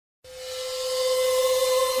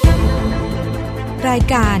ราย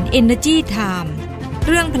การ Energy Time เ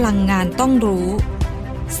รื่องพลังงานต้องรู้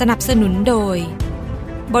สนับสนุนโดย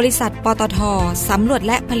บริษัทปตท.สำรวจ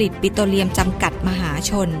และผลิตปิโตรเลียมจำกัดมหา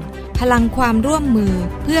ชนพลังความร่วมมือ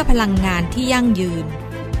เพื่อพลังงานที่ยั่งยืน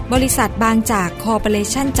บริษัทบางจากคอร์ปอเร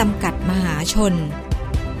ชั่นจำกัดมหาชน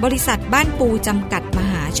บริษัทบ้านปูจำกัดม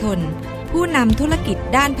หาชนผู้นำธุรกิจ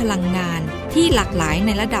ด้านพลังงานที่หลากหลายใน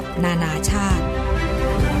ระดับนานาชาติ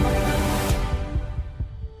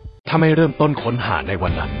ถ้าไม่เริ่มต้นค้นหาในวั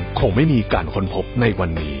นนั้นคงไม่มีการค้นพบในวั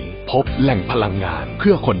นนี้พบแหล่งพลังงานเ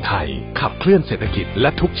พื่อคนไทยขับเคลื่อนเศรษฐกิจและ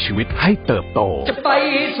ทุกชีวิตให้เติบโตจะไป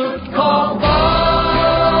สุดขอบฟ้า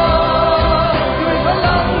ด้วยพ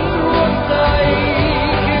ลังรวมใจ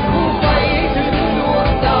เคียงคู่ไปถึงดวง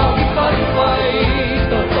ดาวที่ฝันใฝ่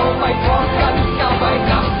เติบโตไปพร้อมกันก้าวไป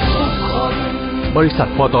กับทุกคนบริษัท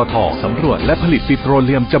ปตท.สำรวจและผลิตปิโตรเ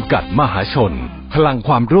ลียมจำกัดมหาชนพลังค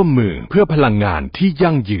วามร่วมมือเพื่อพลังงานที่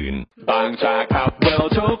ยั่งยืนบางจากขับเร็ว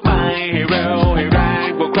ทุกไปให้เร็วให้แรง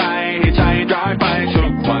กว่าใครให้ใจร้อยไปทุ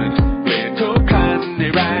กวันเปลี่ยนทุกคันให้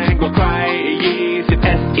แรงกว่าใคร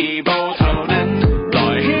20 SE Volt เท่านั้นปล่อ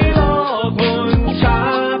ยให้โลกหมุนช้า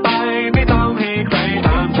ไปไม่ต้องให้ใครต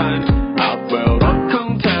ามทันอัพเวลรถของ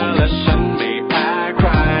เธอและฉันไม่แพ้ใคร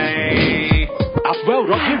อัพเวล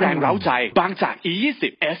รถให้แรงเร้าใจบางจาก E20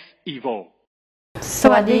 SE Voltส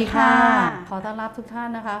วัสดีค่ะขอต้อนรับทุกท่าน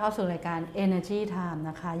นะคะเข้าสู่รายการ Energy Time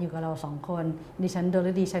นะคะอยู่กับเรา2คนดิฉันดล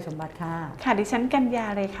ฤดีชัยสมบัติค่ะค่ะดิฉันกัญญา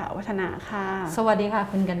เลยค่ะวัฒนาค่ะสวัสดีค่ะ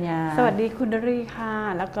คุณกัญญาสวัสดีคุณดลฤดีค่ะ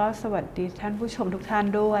แล้วก็สวัสดีท่านผู้ชมทุกท่าน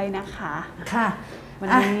ด้วยนะคะค่ะวัน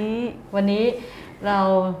นี้เรา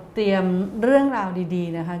เตรียมเรื่องราวดี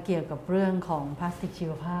ๆนะคะเกี่ยวกับเรื่องของพลาสติกชี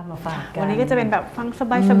วภาพมาฝากกันวันนี้ก็จะเป็นแบบฟัง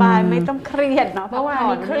สบายๆไม่ต้องเครียดเนาะเมื่อวาน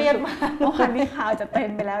นี้เครียดมากเมื่อวานนี้ข่าวจะเต็ม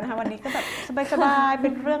ไปแล้วนะคะวันนี้ก็แบบสบายๆเป็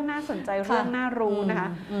นเรื่องน่าสนใจเรื่องน่ารู้นะคะ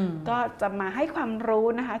ก็จะมาให้ความรู้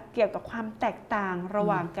นะคะเกี่ยวกับความแตกต่างระห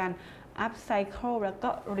ว่างการupcycle แล้วก็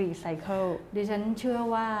recycle ดิฉันเชื่อ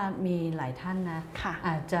ว่ามีหลายท่านนะอ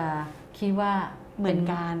าจจะคิดว่าเหมือน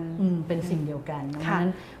กันเป็นสิ่งเดียวกันดังนั้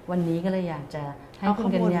นวันนี้ก็เลยอยากจะให้คุ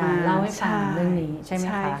ณกัญญาเล่าให้ฟังเรื่องนี้ใช่ไหมค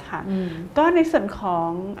ะใช่ค่ะก็ในส่วนของ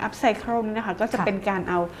upcycle นี่นะคะก็จะเป็นการ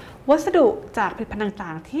เอาวัสดุจากผลิตภัณฑ์ต่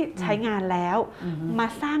างๆที่ใช้งานแล้วมา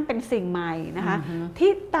สร้างเป็นสิ่งใหม่นะคะ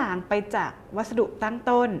ที่ต่างไปจากวัสดุตั้ง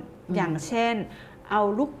ต้นอย่างเช่นเอา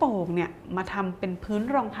ลูกโป่งเนี่ยมาทำเป็นพื้น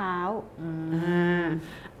รองเท้า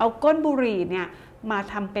เอาก้นบุหรี่เนี่ยมา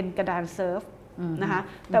ทำเป็นกระดานเซิร์ฟนะคะ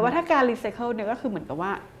แต่ว่าถ้าการรีไซเคิลเนี่ยก็คือเหมือนกับว่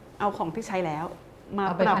าเอาของที่ใช้แล้วมา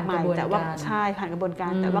ปรับใหม่แต่ว่าใช่ผ่านกระบวนกา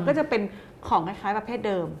รแต่ว่าก็จะเป็นของคล้ายๆประเภท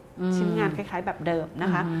เดิมชิ้นงานคล้ายๆแบบเดิมน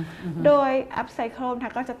ะคะโดย upcycle นะค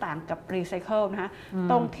ะก็จะต่างกับ recycle นะคะ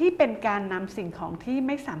ตรงที่เป็นการนำสิ่งของที่ไ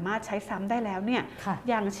ม่สามารถใช้ซ้ำได้แล้วเนี่ย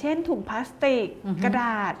อย่างเช่นถุงพลาสติกกระด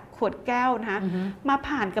าษขวดแก้วนะคะมา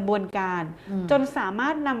ผ่านกระบวนการจนสามา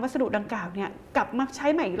รถนำวัสดุดังกล่าวเนี่ยกลับมาใช้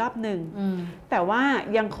ใหม่อีกรอบหนึ่งแต่ว่า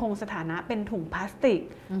ยังคงสถานะเป็นถุงพลาสติก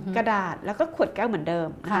กระดาษแล้วก็ขวดแก้วเหมือนเดิม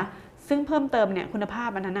นะคะซึ่งเพิ่มเติมเนี่ยคุณภาพ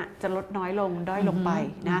อันนั้นจะลดน้อยลงด้อยลงไป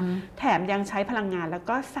นะแถมยังใช้พลังงานแล้ว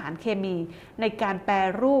ก็สารเคมีในการแปร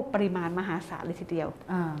รูปปริมาณมหาศาลเลยทีเดียว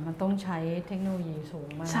มันต้องใช้เทคโนโลยีสูง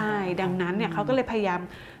มากใช่ดังนั้นเนี่ยเขาก็เลยพยายาม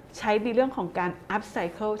ใช้ในเรื่องของการ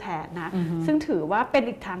upcycle แทนนะซึ่งถือว่าเป็น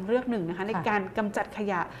อีกทางเลือกหนึ่งนะคะในการกำจัดข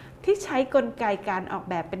ยะที่ใช้กลไกการออก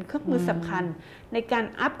แบบเป็นเครื่องมือสำคัญในการ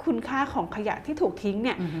อัพคุณค่าของขยะที่ถูกทิ้งเ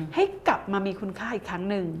นี่ยให้กลับมามีคุณค่าอีกครั้ง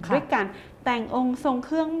หนึ่งด้วยการแต่งองค์ทรงเค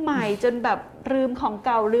รื่องใหม่จนแบบลืมของเ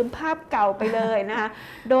ก่าลืมภาพเก่าไปเลยนะคะ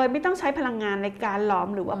โดยไม่ต้องใช้พลังงานในการหลอม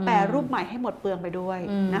หรือว่าแปรรูปใหม่ให้หมดเปลืองไปด้วย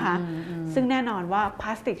นะคะซึ่งแน่นอนว่าพล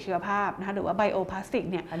าสติกชีวภาพนะคะหรือว่าไบโอพลาสติก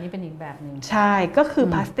เนี่ยอันนี้เป็นอีกแบบหนึ่งใช่ก็คือ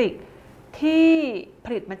พลาสติกที่ผ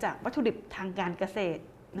ลิตมาจากวัตถุดิบทางการเกษตร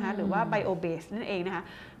นะคะหรือว่าไบโอเบสนั่นเองนะคะ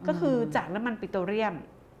ก็คือจากน้ำมันปิโตรเลียม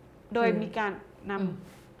โดยมีการน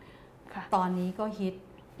ำตอนนี้ก็ฮิต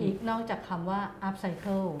อีกนอกจากคำว่า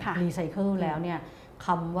upcycle recycle แล้วเนี่ยค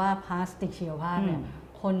ำว่าพลาสติกชีวภาพเนี่ย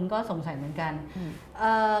คนก็สงสัยเหมือนกัน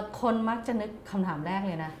คนมักจะนึกคำถามแรกเ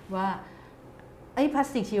ลยนะว่าไอ้พลาส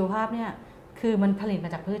ติกชีวภาพเนี่ยคือมันผลิตม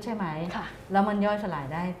าจากพืชใช่ไหมแล้วมันย่อยสลาย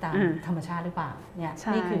ได้ตามธรรมชาติหรือเปล่าเนี่ย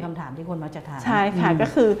นี่คือคำถามที่คนมักจะถามใช่ค่ะก็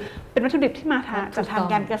คือเป็นวัตถุดิบที่มาจากทาง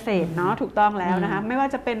การเกษตรเนาะถูกต้องแล้วนะคะไม่ว่า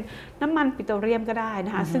จะเป็นน้ำมันปิโตรเลียมก็ได้น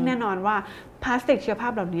ะคะซึ่งแน่นอนว่าพลาสติกชีวภา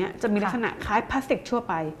พเหล่านี้จะมีลักษณะคล้ายพลาสติกทั่ว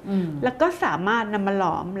ไปแล้วก็สามารถนำมาหล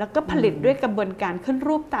อมแล้วก็ผลิตด้วยกระบวนการขึ้น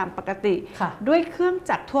รูปตามปกติด้วยเครื่อง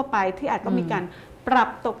จักรทั่วไปที่อาจต้องมีการปรับ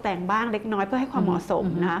ตกแต่งบ้างเล็กน้อยเพื่อให้ความเหมาะสม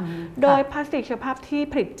นะคะโดยพลาสติกชีวภาพที่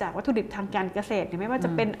ผลิตจากวัตถุดิบทางการเกษตรไม่ว่าจะ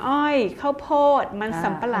เป็นอ้อยข้าวโพดมันส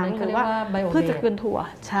ำปะหลังหรือว่าพืชจากเกลือถั่ว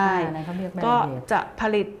ใช่ก็จะผ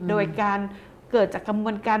ลิตโดยการ เกิดจากกระบ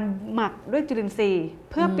วนการหมักด้วยจุลินทรีย์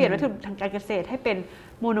เพื่อเปลี่ยนวัตถุดิบทางการเกษตรให้เป็น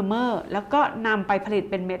โมโนเมอร์แล้วก็นำไปผลิต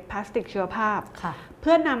เป็นเม็ดพลาสติกชีวภาพเ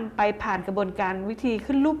พื่อนำไปผ่านกระบวนการวิธี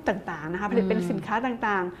ขึ้นรูปต่างๆนะคะผลิตเป็นสินค้า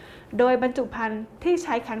ต่างๆโดยบรรจุภัณฑ์ที่ใ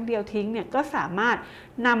ช้ครั้งเดียวทิ้งเนี่ยก็สามารถ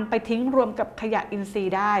นำไปทิ้งรวมกับขยะอินทรี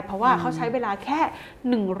ย์ได้เพราะว่าเขาใช้เวลาแค่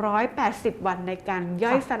180วันในการ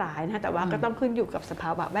ย่อยสลายนะแต่ว่าก็ต้องขึ้นอยู่กับสภ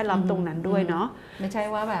าวะแวดล้อมตรงนั้นด้วยเนาะไม่ใช่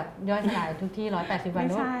ว่าแบบย่อยสลายทุกที่180วัน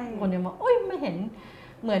ด้วยคนเดียวบอกโอ๊ยไม่เห็น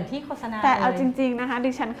เหมือนที่โฆษณาแต่เอาจริงๆนะคะ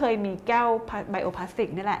ดิฉันเคยมีแก้วไบโอพลาสติก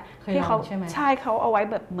นี่แหละที่เขาใช่เขาเอาไว้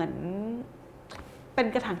แบบเหมือนเป็น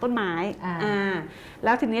กระถางต้นไม้แ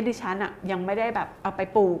ล้วทีนี้ดิฉันอ่ะยังไม่ได้แบบเอาไป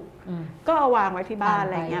ปลูกก็เอาวางไว้ที่บ้านอ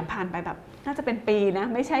ะไรเงี้ยผ่านไปแบบน่าจะเป็นปีนะ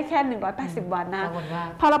ไม่ใช่แค่180วันนะ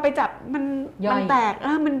พอเราไปจับมันแตก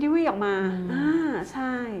มันยุ่ยออกมาใ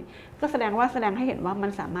ช่ก็แสดงให้เห็นว่ามั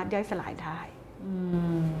นสามารถย่อยสลายได้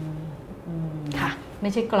ค่ะไ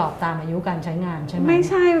ม่ใช่กรอบตามอายุการใช้งานใช่ไหมไม่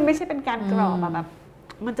ใช่มันไม่ใช่เป็นการกรอบแบบ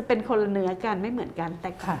มันจะเป็นคนละเนื้อกันไม่เหมือนกันแต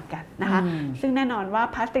กต่างกันนะคะซึ่งแน่นอนว่า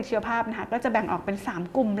พลาสติกชีวภาพนะคะก็จะแบ่งออกเป็น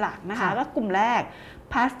3กลุ่มหลักนะคะก็กลุ่มแรก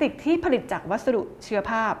พลาสติกที่ผลิตจากวัสดุชีว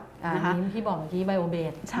ภาพนะคะที่บอกเมื่อกี้ไบโอเบ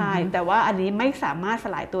สใช่แต่ว่าอันนี้ไม่สามารถส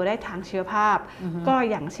ลายตัวได้ทางชีวภาพก็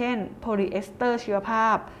อย่างเช่นโพลีเอสเตอร์ชีวภา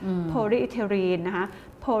พโพลีอีเทอรีนนะคะ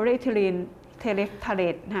โพลีอีเทอรีนเทเลคทาเล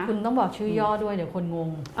ตนะคุณต้องบอกชื่อย่อด้วยเดี๋ยวคนงง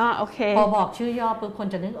โอเคพอบอกชื่อย่อปุ๊บคน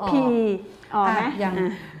จะนึกออก P นะอย่าง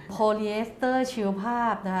โพลีเอสเตอร์ชีวภา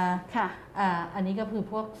พนะคะอันนี้ก็คือ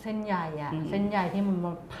พวกเส้นใยเส้นใยที่มันม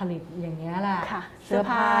าผลิตอย่างเงี้ยแหละเสื้อ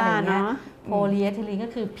ผ้าอะไรเงี้ยโพลีเอทิลีนก็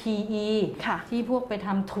คือ PE ที่พวกไปท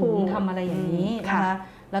ำถุงทำอะไรอย่างนี้นะคะ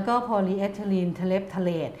แล้วก็โพลีเอทิลีนเทเลฟทาเล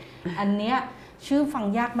ตอันเนี้ยชื่อฟัง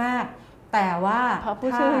ยากมากแต่ว่าพอพู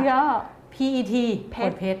ดชื่อย่อ PET ข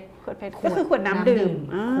วดเพชรก็คือขวดน้ำดื่ม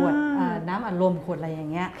ขวดน้ำอัดลมขวดอะไรอย่า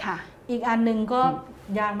งเงี้ยอีกอันนึงก็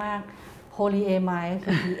ยากมากโพลีเอไมด์คื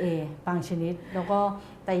อ PA บางชนิดแล้วก็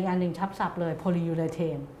แต่อีกอันหนึ่งชับศัพท์เลยโพลียูเรเท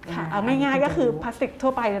นเอาง่ายๆก็คือพลาสติกทั่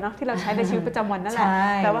วไปเลยเนาะที่เราใช้ในชีวิตประจำวันนั่นแหละ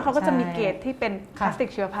แต่ว่าเขาก็จะมีเกรดที่เป็นพลาสติก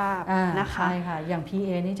ชีวภาพนะคะใช่ค่ะอย่าง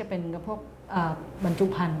PA นี่จะเป็นกับพวกบรรจุ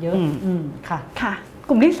ภัณฑ์เยอะค่ะ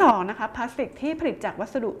กลุ่มที่2นะคะพลาสติกที่ผลิตจากวั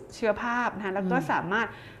สดุชีวภาพนะคะแล้วก็สามารถ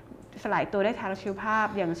สลายตัวได้ทางชีวภาพ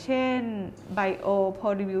อย่างเช่น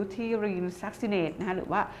Biopolybutyrene succinate นะคะหรือ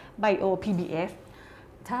ว่า Bio PBS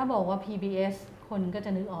ถ้าบอกว่า PBS คนก็จ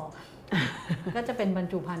ะนึกออก ก็จะเป็นบรร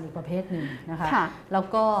จุภัณฑ์อีกประเภทหนึ่งนะคะแล้ว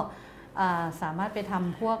ก็สามารถไปท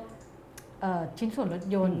ำพวกชิ้นส่วนรถ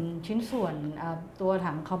ยนต์ชิ้นส่วนตัว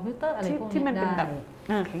ถังคอมพิวเตอร์อะไรพวกนี้ที่มันเป็นแบบ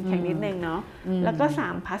แข็งๆนิดนึงเนาะแล้วก็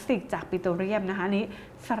3พลาสติกจากปิโตรเลียมนะคะนี้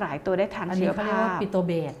สลายตัวได้ทางชีวภาพปิโตเ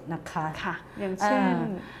บสนะคะอย่างเช่น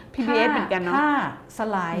PBS เหมือนกันเนาะถ้าส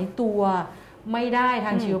ลายตัวไม่ได้ท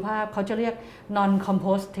างชีวภาพเขาจะเรียก non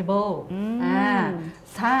compostable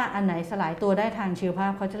ถ้าอันไหนสลายตัวได้ทางชีวภา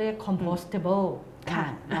พเขาจะเรียก compostable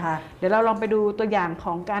นะคะเดี๋ยวเราลองไปดูตัวอย่างข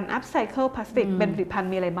องการอัพไซเคิลพลาสติกเป็นผลิตภัณฑ์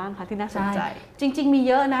มีอะไรบ้างคะที่น่าสนใจจริงๆมี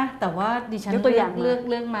เยอะนะแต่ว่าดิฉันเ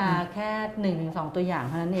ลือกมาแค่ 1-2 ตัวอย่าง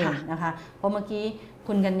เท่านั้นเองนะคะเพราะเมื่อกี้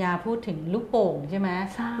คุณกัญญาพูดถึงลูกโป่งใช่ไหม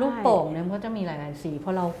ลูกโป่งเนี่ยมันก็จะมีหลายๆสีพ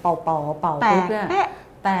อเราเป่าปุ๊บเนี่ย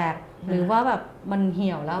แตกหรือว่าแบบมันเ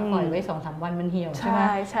หี่ยวแล้วปล่อยไว้ 2-3 วันมันเหี่ยวใช่ไหม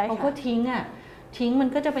เขาก็ทิ้งมัน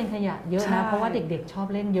ก็จะเป็นขยะเยอะนะเพราะว่าเด็กๆชอบ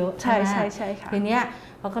เล่นเยอะใช่ค่ะทีเนี้ย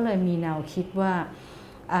เขาก็เลยมีแนวคิดว่า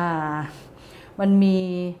มันมี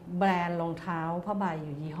แบรนด์รองเท้าผ้าใบอ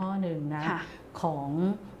ยู่ยี่ห้อหนึ่งนะ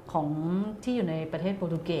ของที่อยู่ในประเทศโปร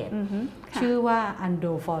ตุเกสชื่อว่า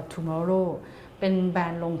Ando for Tomorrow เป็นแบร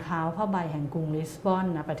นด์รองเท้าผ้าใบแห่งกรุงลิสบอน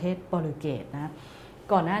นะประเทศโปรตุเกสนะ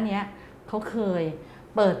ก่อนหน้านี้เขาเคย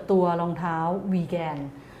เปิดตัวรองเท้าวีแกน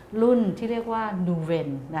รุ่นที่เรียกว่านูเวน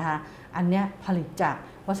นะคะอันเนี้ยผลิตจาก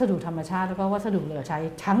วัสดุธรรมชาติแล้วก็วัสดุเหลือใช้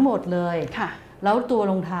ทั้งหมดเลยแล้วตัว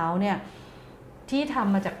รองเท้าเนี่ยที่ท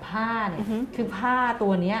ำมาจากผ้าเนี่ยคือผ้าตั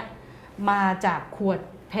วเนี้ยมาจากขวด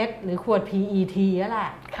เพชรหรือขวด PET นั่นแหล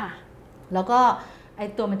ะแล้วก็ไอ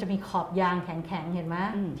ตัวมันจะมีขอบยางแข็งๆเห็นไหม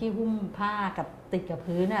ที่หุ้มผ้ากับติดกับ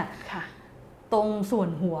พื้นน่ะตรงส่วน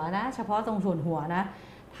หัวนะเฉพาะตรงส่วนหัวนะ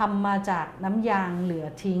ทำมาจากน้ำยางเหลือ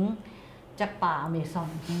ทิ้งจากป่าอเมซอน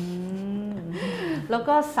แล้ว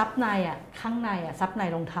ก็ซับในข้างในซับใน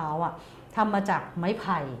รองเท้าทำมาจากไม้ไ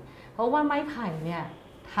ผ่เพราะว่าไม้ไผ่เนี่ย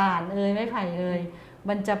ถ่านไม้ไผ่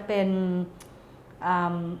มันจะเป็น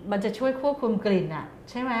มันจะช่วยควบคุมกลิ่น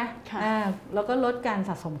ใช่ไหมแล้วก็ลดการส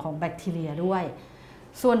ะสมของแบคทีเรียด้วย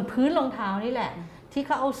ส่วนพื้นรองเท้านี่แหละที่เข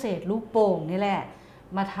าเอาเศษลูกโป่งนี่แหละ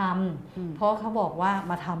มาทำเพราะเขาบอกว่า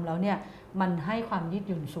มาทำแล้วเนี่ยมันให้ความยืด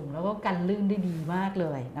หยุ่นสูงแล้วก็กันลื่นได้ดีมากเล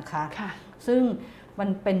ยนะคะซึ่งมัน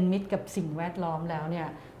เป็นมิตรกับสิ่งแวดล้อมแล้วเนี่ย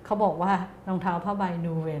เขาบอกว่ารองเท้าผ้าใบ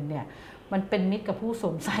นูเวนเนี่ย มันเป็นมิตรกับผู้ส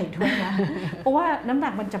วมใส่ด้วยนะ เพราะว่าน้ำหนั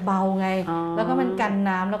กมันจะเบาไงแล้วก็มันกัน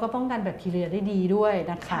น้ำแล้วก็ป้องกันแบคทีเรียได้ดีด้วย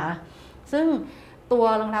นะคะซึ่งตัว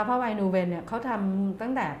รองเท้าผ้าใบนูเวนเนี่ยเขาทำตั้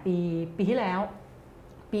งแต่ปีที่แล้ว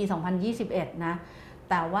ปี 2021 นะ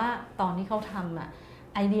แต่ว่าตอนที่เขาท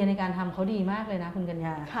ำไอเดียในการทำเขาดีมากเลยนะคุณกัญญ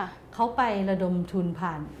าเขาไประดมทุนผ่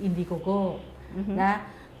าน Indiegogo นะ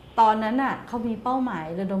ตอนนั้นเขามีเป้าหมาย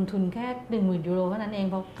ระดมทุนแค่ 10,000 ยูโรเท่านั้นเอง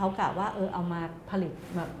เพราะเขากะว่าเอามาผลิต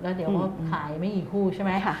แบบแล้วเดี๋ยวก็ขายไม่กี่คู่ใช่ไห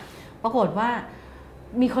มปรากฏว่า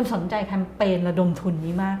มีคนสนใจแคมเปญระดมทุน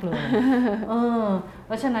นี้มากเลยเพ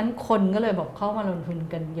ราะฉะนั้นคนก็เลยบอกเข้ามาลงทุน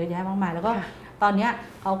กันเยอะแยะมากมายแล้วก็ตอนนี้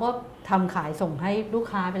เขาก็ทำขายส่งให้ลูก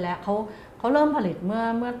ค้าไปแล้วเขาเริ่มผลิตเ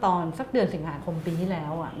มื่อตอนสักเดือนสิงหาคมปีที่แล้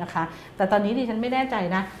วนะคะแต่ตอนนี้ดิฉันไม่แน่ใจ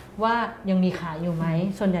นะว่ายังมีขายอยู่ไหม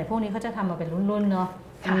ส่วนใหญ่พวกนี้เขาจะทำมาเป็นรุ่นๆเนาะ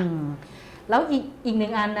แล้วอีกหนึ่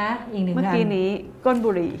งอันนะอีกหนึ่งอันเมื่อกี้นี้ก้นบุ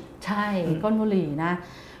หรี่ใช่ก้นบุหรี่นะ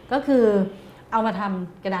ก็คือเอามาท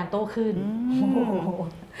ำกระดานโต้คลื่น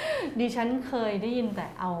ดิฉันเคยได้ยินแต่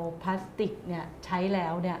เอาพลาสติกเนี่ยใช้แล้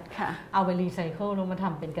วเนี่ยเอาไปรีไซเคิลแล้วมาท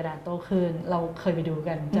ำเป็นกระดานโต้คลื่นเราเคยไปดู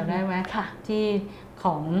กันจำได้ไหมที่ข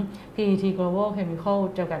อง PTT Global Chemical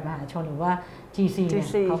จำกัดมหาชนหรือว่า GC เนี่ย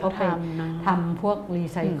เขาก็ไปทำพวกรี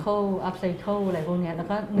ไซเคิลอัพไซเคิลอะไรพวกนี้แล้ว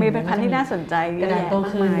ก็มีเป็นพันที่น่าสนใจกระดานโต้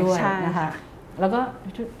คลื่นด้วยนะคะแล้วก็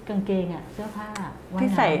ชุดกางเกงเสื้อผ้าที่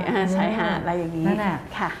ใส่ชายหาดอะไรอย่างนี้นั่นแหละ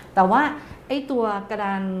แต่ว่าไอ้ตัวกระด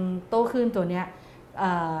านโต้คลื่นตัวเนี้ย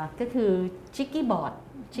ก็คือชิกกี้บอ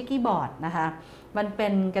ร์ดนะคะมันเป็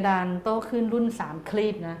นกระดานโต้คลื่นรุ่น3คลี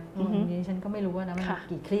ปนะนี้ฉันก็ไม่รู้ว่านะมัน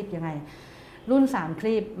กี่คลีปยังไงรุ่น3ค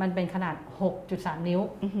ลีปมันเป็นขนาด 6.3 นิ้ว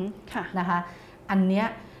นะคะอันเนี้ย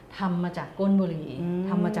ทำมาจากก้นบุหรี่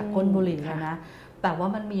เลยนะแต่ว่า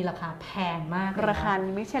มันมีราคาแพงมากราคา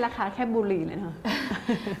ไม่ใช่ราคาแค่บุหรี่เลยเนาะ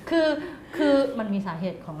คือมันมีสาเห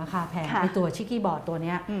ตุของราคาแพงในตัวชิกกี้บอร์ดตัวเ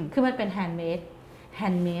นี้ยคือมันเป็นแฮนด์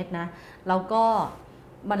เมดนะแล้วก็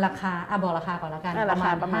มันราคาบอกราคาก่อนแล้วกันป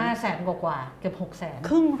ระมาณ500,000 กว่าเกือบ600,000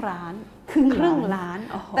ครึ่งล้าน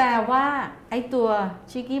แต่ว่าไอ้ตัว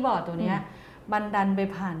ชิกกี้บอร์ดตัวเนี้ยบันดันไป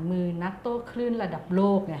ผ่านมือนักโต้คลื่นระดับโล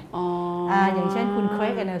กไงอย่างเช่นคุณเคร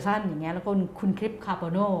ก แอนเดอร์สันอย่างเงี้ยแล้วก็คุณคริป คาร์โบ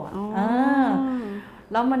โน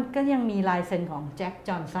แล้วมันก็ยังมีลายเซ็นของแจ็ค จ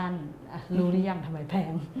อห์นสันรู้หรือยังทำไมแพ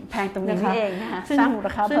งตรงนี้เองนะคะสร้างมูล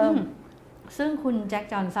ค่าเพิ่มซึ่งคุณแจ็ค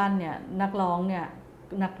จอห์นสันเนี่ยนักร้องน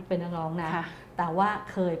ะแต่ว่า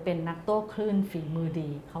เคยเป็นนักโต้คลื่นฝีมือดี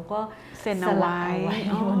เขาก็เซ็นเอาไว้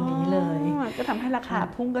วันนี้เลยก็ทำให้ราคา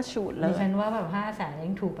พุ่งกระฉูดเลยดิฉันว่าแบบ500,000ยั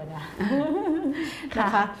งถูกไปนะนะ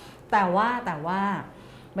คะแต่ว่า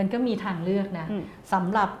มันก็มีทางเลือกนะส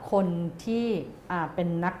ำหรับคนที่เป็น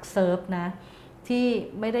นักเซิร์ฟนะที่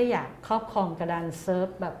ไม่ได้อยากครอบครองกระดานเซิร์ฟ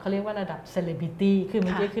แบบเขาเรียกว่าระดับเซเลบริตี้คือ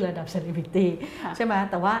มันก็คือระดับเซเลบริตี้ใช่ไหม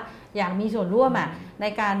แต่ว่าอยากมีส่วนร่วมใน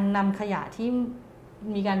การนำขยะที่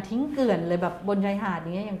มีการทิ้งเกลื่อนเลยแบบบนชายหาดอย่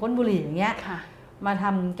างเงี้ยอย่างก้นบุหรี่อย่างเงี้ยมาท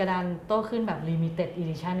ำกระดานโต้คลื่นแบบ limited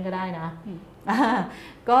edition ก็ได้นะ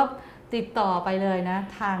ก็ติดต่อไปเลยนะ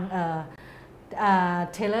ทาง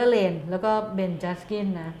Taylor Lane แล้วก็เบนจัสกิน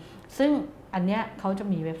นะซึ่งอันเนี้ยเขาจะ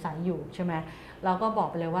มีเว็บไซต์อยู่ใช่ไหมเราก็บอก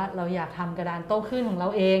ไปเลยว่าเราอยากทำกระดานโต้คลื่นของเรา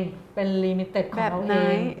เองเป็น limited ของเราเอ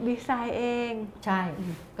งดีไซน์เองใช่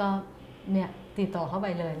ก็เนี่ยติดต่อเข้าไป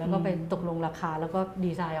เลยแล้วก็ไปตกลงราคาแล้วก็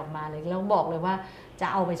ดีไซน์ออกมาเลยแล้วบอกเลยว่าจะ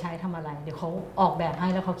เอาไปใช้ทำอะไรเดี๋ยวเขาออกแบบให้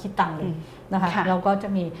แล้วเขาคิดตังค์เลยนะคะเราก็จะ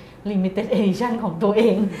มี limited edition ของตัวเอ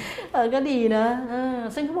งก็ดีนะ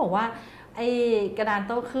ซึ่งเขาบอกว่าไอ้กระดานโ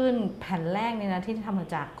ต้คลื่นแผ่นแรกเนี่ยนะที่ทำมา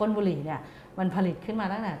จากก้นบุหรี่เนี่ยมันผลิตขึ้นมา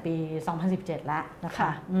ตั้งแต่ปี 2017 แล้วนะค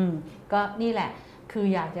ะก็นี่แหละคือ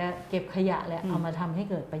อยากจะเก็บขยะแหละเอามาทำให้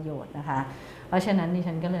เกิดประโยชน์นะคะเพราะฉะนั้นดิ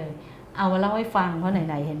ฉันก็เลยเอามาเล่าให้ฟังเพราะไ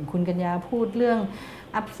หนๆเห็นคุณกัญญาพูดเรื่อง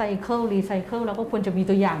upcycle recycle แล้วก็ควรจะมี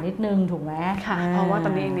ตัวอย่างนิดนึงถูกไหมค่ะเพราะว่าต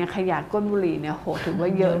อนนี้เนี่ยขยะก้นบุหรี่เนี่ยโหถือว่า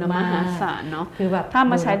เยอะนะมหาศาลเนาะคือแบบถ้า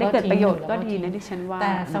มาใช้ได้เกิดประโยชน์ก็ดีนะดิฉันว่าแ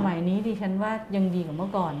ต่สมัยนี้ดิฉันว่ายังดีกว่าเมื่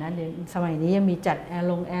อก่อนนะเดี๋ยวสมัยนี้ยังมีจัดแอ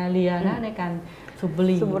เรียนะในการสูบบุห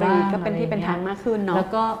รี่ก็เป็นที่เป็นทางมากขึ้นเนาะแล้ว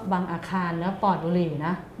ก็บางอาคารนะปลอดบุหรี่น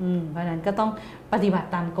ะเพราะนั้นก็ต้องปฏิบัติ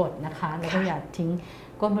ตามกฎนะคะแล้วก็อย่าทิ้ง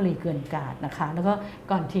ก้นบุหรี่เกลื่อนกาดนะคะแล้วก็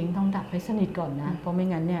ก่อนทิ้งต้องดับให้สนิทก่อนนะเพราะไม่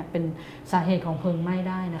งั้นเนี่ยเป็นสาเหตุของเพลิงไหม้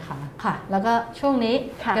ได้นะคะค่ะแล้วก็ช่วงนี้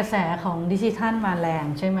กระแสของดิจิทัลมาแรง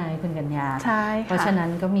ใช่ไหมคุณกัญญาใช่เพราะฉะนั้น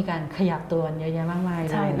ก็มีการขยับตัวเยอะแยะมากมายเ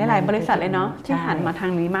ลยใช่หลายบริษัทเลยเนาะที่หันมาทา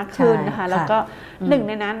งนี้มากขึ้นนะคะแล้วก็หนึ่งใ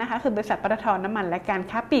นนั้นนะคะคือบริษัทปตท.น้ำมันและการ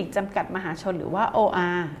ค้าปลีกจำกัดมหาชนหรือว่า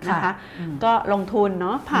OR นะคะก็ลงทุนเน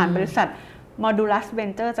าะผ่านบริษัท Modulus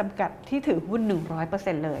Venture จำกัดที่ถือหุ้น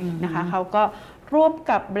 100% เลยนะคะเขาก็ร่วม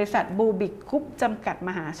กับบริษัทบูบิกกรุ๊ปจำกัดม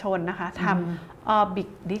หาชนนะคะทำ Orbit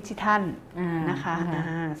Digital นะคะ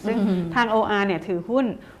ซึ่งทาง OR เนี่ยถือหุ้น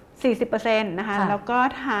 40% นะคะแล้วก็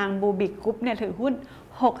ทางบูบิกกรุ๊ปเนี่ยถือหุ้น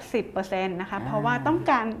 60% นะคะเพราะว่าต้อง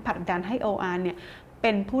การผลักดันให้ OR เนี่ยเ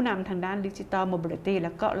ป็นผู้นำทางด้านดิจิทัลโมบิลิตี้แ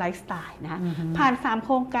ล้วก็ไลฟ์สไตล์นะคะผ่าน3โค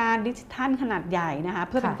รงการดิจิทัลขนาดใหญ่นะคะ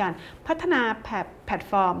เพื่อเป็นการพัฒนาแพลต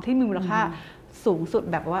ฟอร์มที่มีมูลค่าสูงสุด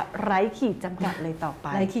แบบว่าไร้ขีดจำกัดเลยต่อไป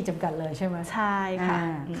ไร้ขีดจำกัดเลยใช่ไหมใช่ค่ะ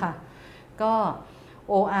ค่ะก็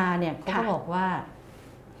OR เนี่ยเขาก็บอกว่า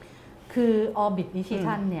คือ Orbit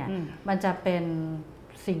Digital เนี่ยมันจะเป็น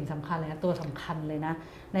สิ่งสำคัญเลยนะตัวสำคัญเลยนะ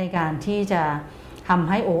ในการที่จะทำ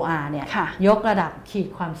ให้ OR เนี่ยยกระดับขีด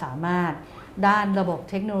ความสามารถด้านระบบ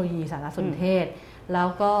เทคโนโลยีสารสนเทศแล้ว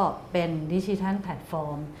ก็เป็นดิจิทัลแพลตฟอ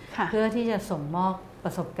ร์มเพื่อที่จะส่งมอบป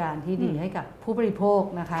ระสบการณ์ที่ดีให้กับผู้บริโภค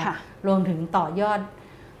นะคะรวมถึงต่อยอด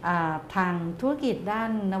ทางธุรกิจด้า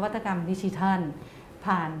นนวัตกรรมดิจิทัล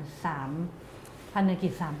ผ่าน3พันธกิ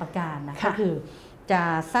จ3ประการนะก็คือจะ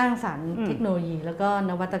สร้างสรรค์เทคโนโลยีแล้วก็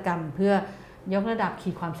นวัตกรรมเพื่อยกระดับขี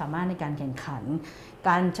ดความสามารถในการแข่งขัน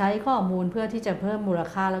การใช้ข้อมูลเพื่อที่จะเพิ่มมูล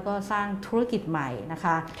ค่าแล้วก็สร้างธุรกิจใหม่นะค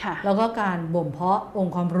ะแล้วก็การบ่มเพาะอง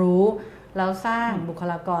ค์ความรู้แล้วสร้างบุค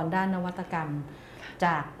ลากรด้านนวัตกรรมจ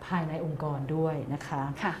ากภายในองค์กรด้วยนะคะ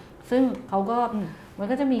ซึ่งเขาก็มัน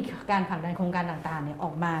ก็จะมีการผลักดันโครงการต่างๆเนี่ยอ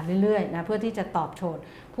อกมาเรื่อยๆนะเพื่อที่จะตอบโจทย์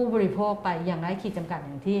ผู้บริโภคไปอย่างไร้ขีดจำกัดอ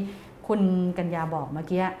ย่างที่คุณกัญญาบอกเมื่อ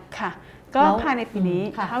กี้ค่ะก็ภายในปีนี้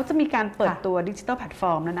เขาจะมีการเปิดตัวดิจิทัลแพลตฟ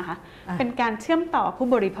อร์มแล้วนะคะเป็นการเชื่อมต่อผู้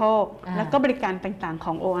บริโภคและก็บริการต่างๆข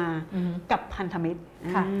อง OR กับพันธมิตร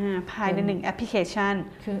ภายใน1แอปพลิเคชัน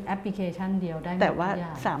คือแอปพลิเคชันเดียวได้แต่ว่า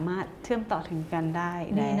สามารถเชื่อมต่อถึงกันได้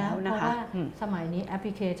แล้วนะคะเพราะว่าสมัยนี้แอปพ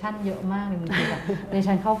ลิเคชันเยอะมากเลยบางทีแบบใน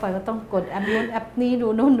ฉันเข้าไปก็ต้องกดแอปนู้นแอปนี้ดู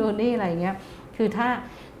นู่นดูนี่อะไรเงี้ยคือถ้า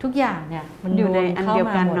ทุกอย่างเนี่ยมันอยู่ในอันเดียว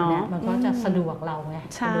กันเนาะมันก็จะสะดวกเราไง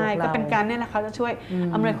ใช่ก็เป็นการเนี่ยแหละเขาจะช่วย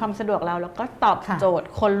อำนวยความสะดวกเราแล้วก็ตอบโจทย์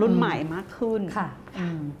คนรุ่นใหม่มากขึ้นค่ะ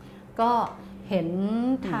ก็เห็น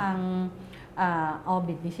ทาง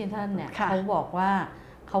Orbit Digital เนี่ยเขาบอกว่า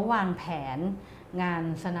เขาวางแผนงาน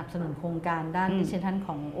สนับสนุนโครงการด้านดิจิทัลข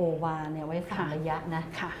อง OR เนี่ยไว้3ระยะนะ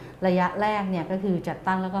ระยะแรกเนี่ยก็คือจัด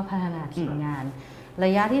ตั้งแล้วก็พัฒนาทีมงานร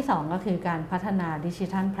ะยะที่2ก็คือการพัฒนาดิจิ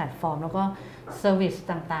ทัลแพลตฟอร์มแล้วก็เซอร์วิส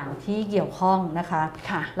ต่างๆที่เกี่ยวข้องนะคะ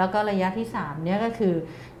แล้วก็ระยะที่3เนี่ยก็คือ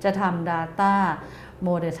จะทำ Data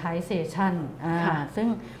Monetization ซึ่ง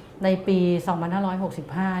ในปี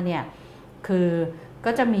 2565 เนี่ยคือ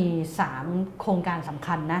ก็จะมี3โครงการสำ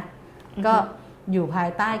คัญนะก็อยู่ภาย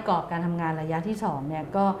ใต้กรอบการทำงานระยะที่2เนี่ย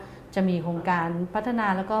ก็จะมีโครงการพัฒนา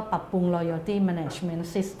แล้วก็ปรับปรุง Loyalty Management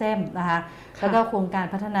System นะคะแล้วก็โครงการ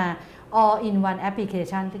พัฒนา All in One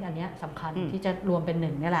Application ซึ่งอันนี้สำคัญที่จะรวมเป็นห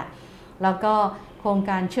นึ่งนี่แหละแล้วก็โครง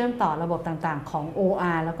การเชื่อมต่อระบบต่างๆของ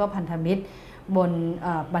OR แล้วก็พันธมิตรบน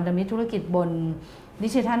พันธมิตรธุรกิจบนดิ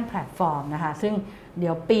จิทัลแพลตฟอร์มนะคะซึ่งเดี๋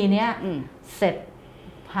ยวปีนี้เสร็จ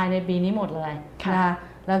ภายในปีนี้หมดเลยนะคะ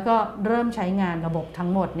แล้วก็เริ่มใช้งานระบบทั้ง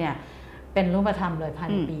หมดเนี่ยเป็นรูปธรรมเลยภาย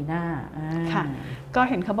ในปีหน้าค่ะก็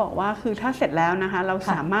เห็นเขาบอกว่าคือถ้าเสร็จแล้วนะคะเรา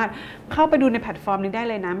สามารถเข้าไปดูในแพลตฟอร์มนี้ได้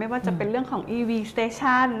เลยนะไม่ว่าจะเป็นเรื่องของ EV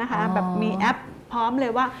Station นะคะแบบมีแอปพร้อมเล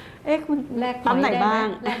ยว่าคุณปั๊มไหนบ้าง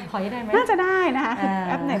แลกพอยต์ได้ไหมน่าจะได้นะคะ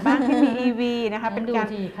แอปไหนบ้างที่มี EV นะคะเป็นการ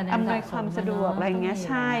อำนวยความสะดวกอะไรเงี้ยใ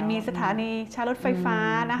ช่มีสถานีชาร์จรถไฟฟ้า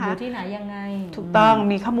นะคะอยู่ที่ไหนยังไงถูกต้อง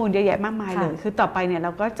มีข้อมูลเยอะแยะมากมายเลยคือต่อไปเนี่ยเร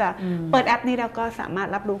าก็จะเปิดแอปนี้แล้วก็สามารถ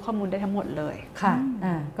รับรู้ข้อมูลได้ทั้งหมดเลยค่ะ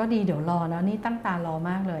ก็ดีเดี๋ยวรอแล้วนี่ตั้งตารอ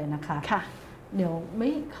มากเลยนะคะค่ะเดี๋ยว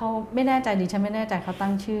เขาไม่แน่ใจดิฉันไม่แน่ใจเขาตั้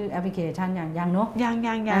งชื่อแอปพลิเคชันยังเนาะยัง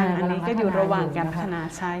อันนี้ก็อยู่ระหว่างการพัฒนา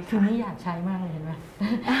ใช่คือนี่อยากใช้มากเลยเห็นไหม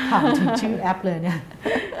ถามถึงชื่อแอปเลยเนี่ย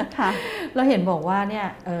เราเห็นบอกว่าเนี่ย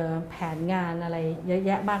แผนงานอะไรเยอะแ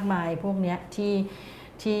ยะมากมายพวกเนี้ย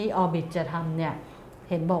ที่ Orbit จะทำเนี่ย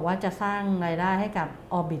เห็นบอกว่าจะสร้างรายได้ให้กับ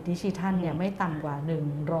Orbit Digital เนี่ยไม่ต่ำกว่า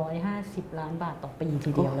150 ล้านบาทต่อปีที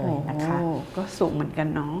เดียวเลยนะคะก็สูงเหมือนกัน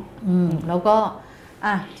เนาะแล้วก็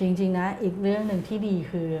จริงๆนะอีกเรื่องหนึ่งที่ดี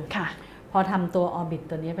คือพอทำตัว Orbit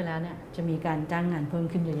ตัวนี้ไปแล้วเนี่ยจะมีการจ้างงานเพิ่ม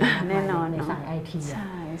ขึ้นเยอะๆแน่นอนในสาย IT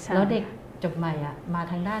แล้วเด็กจบใหม่มา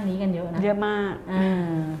ทางด้านนี้กันเยอะนะเยอะมาก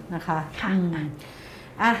นะคะ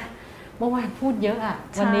เมื่อวานพูดเยอะ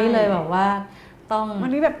วันนี้เลยแบบว่าต้องวั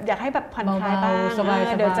นนี้แบบอยากให้แบบผ่อนคลายบ้าง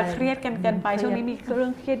เดี๋ยวจะเครียดกันไปช่วงนี้มีเรื่อ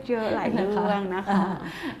งเครียดเยอะหลายเรื่องนะคะ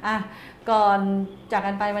ก่อนจาก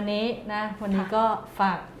กันไปวันนี้นะวันนี้ก็ฝ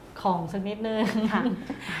ากของสักนิดนึง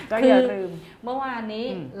ก็อย่าลืมเมื่อวานนี้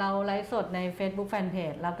เราไลฟ์สดใน Facebook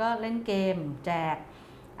Fanpage แล้วก็เล่นเกมแจก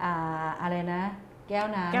อะไรนะแก้ว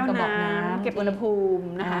น้ำกระบอกน้ำเก็บอุณหภูมิ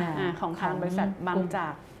นะคะของทางบริษัทบางจา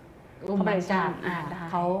ก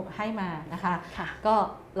เขาให้มานะคะก็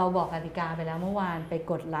เราบอกกติกาไปแล้วเมื่อวานไป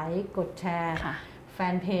กดไลค์กดแชร์แฟ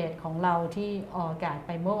นเพจของเราที่ออกอากาศไ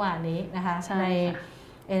ปเมื่อวานนี้นะคะใน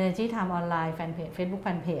Energy Time Online Fanpage Facebook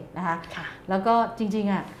Fanpage นะคะแล้วก็จริง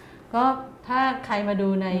ๆก็ถ้าใครมาดู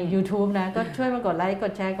ใน YouTube นะก็ช่วยมากดไลค์ก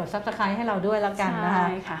ดแชร์กด Subscribe ให้เราด้วยแล้วกันนะคะ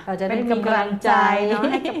เราจะได้มีกำลังใจ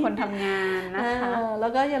ให้กับคนทำงานนะคะแล้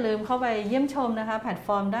วก็อย่าลืมเข้าไปเยี่ยมชมนะคะแพลตฟ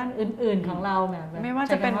อร์มด้านอื่นๆของเราไม่ว่า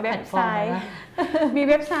จะเป็นเว็บไซต์มี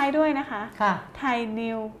เว็บไซต์ด้วยนะคะ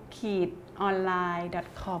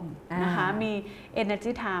thainew-online.com นะคะมี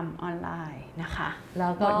Energy Time Online นะคะแล้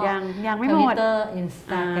วก็ยังไม่หมด Twitter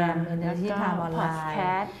Instagram Energy Time Online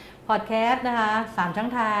พอดแคสต์นะคะ3ช่อ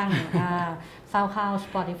งทาง SoundCloud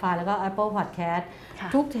Spotify แล้วก็ Apple Podcast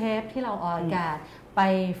ทุกเทปที่เราออกอากาศไป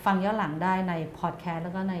ฟังย้อนหลังได้ในพอดแคสต์แ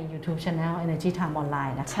ล้วก็ใน YouTube Channel Energy Time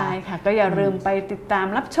Online นะคะใช่ค่ะก็อย่าลืมไปติดตาม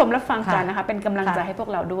รับชมรับฟังกันนะคะเป็นกำลังใจให้พวก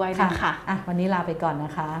เราด้วยนะคะวันนี้ลาไปก่อนน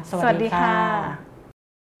ะคะสวัสดีค่ะ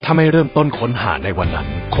ถ้าไม่เริ่มต้นค้นหาในวันนั้น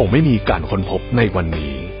คงไม่มีการค้นพบในวัน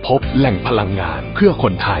นี้พบแหล่งพลังงานเพื่อค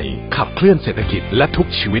นไทยขับเคลื่อนเศรษฐกิจและทุก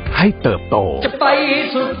ชีวิตให้เติบโตจะไป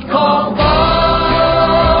สุดขอบฟ้า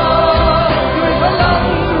ด้วยพลัง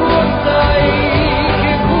ดวงใจเ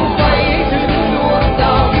คียงคู่ไปถึงดวงด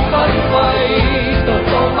าวที่ฝันใฝ่เติบ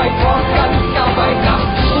โตไปพร้อมกันก้าวไปกับ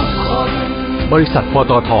ทุกคนบริษัทป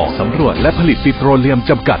ตท.สำรวจและผลิตปิโตรเลียม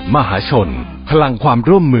จำกัดมหาชนพลังความ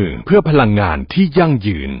ร่วมมือเพื่อพลังงานที่ยั่ง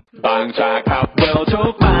ยืนบางจากขับเร็วทุ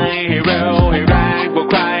กไปให้เร็วให้แรงกว่า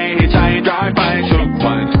ใครให้ใจร้ายไปทุก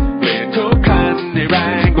วันเปลี่ยนทุกคันให้แร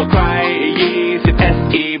งกว่าใคร20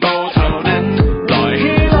 SE Volt เท่านั้นปล่อยใ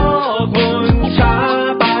ห้โลกหมุนช้า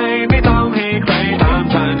ไปไม่ต้องให้ใครตาม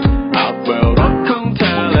ทันอัพเวลรถของเธ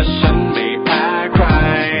อและฉันไม่แพ้ใคร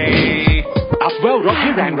อัพเวลรถให้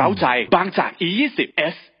แรงเร้าใจบางจาก E20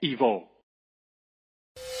 S Evo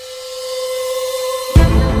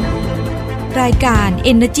รายการ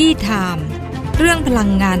Energy Time เรื่องพลั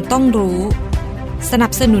งงานต้องรู้สนั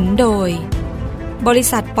บสนุนโดยบริ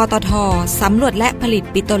ษัทปตท.สำรวจและผลิต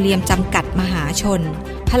ปิโตรเลียมจำกัดมหาชน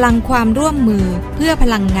พลังความร่วมมือเพื่อพ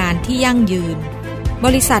ลังงานที่ยั่งยืนบ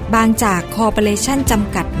ริษัทบางจากคอร์ปอเรชั่นจ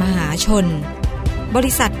ำกัดมหาชนบ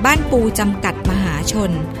ริษัทบ้านปูจำกัดมหาช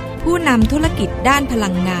นผู้นำธุรกิจด้านพลั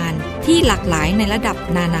งงานที่หลากหลายในระดับ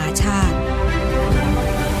นานาชาติ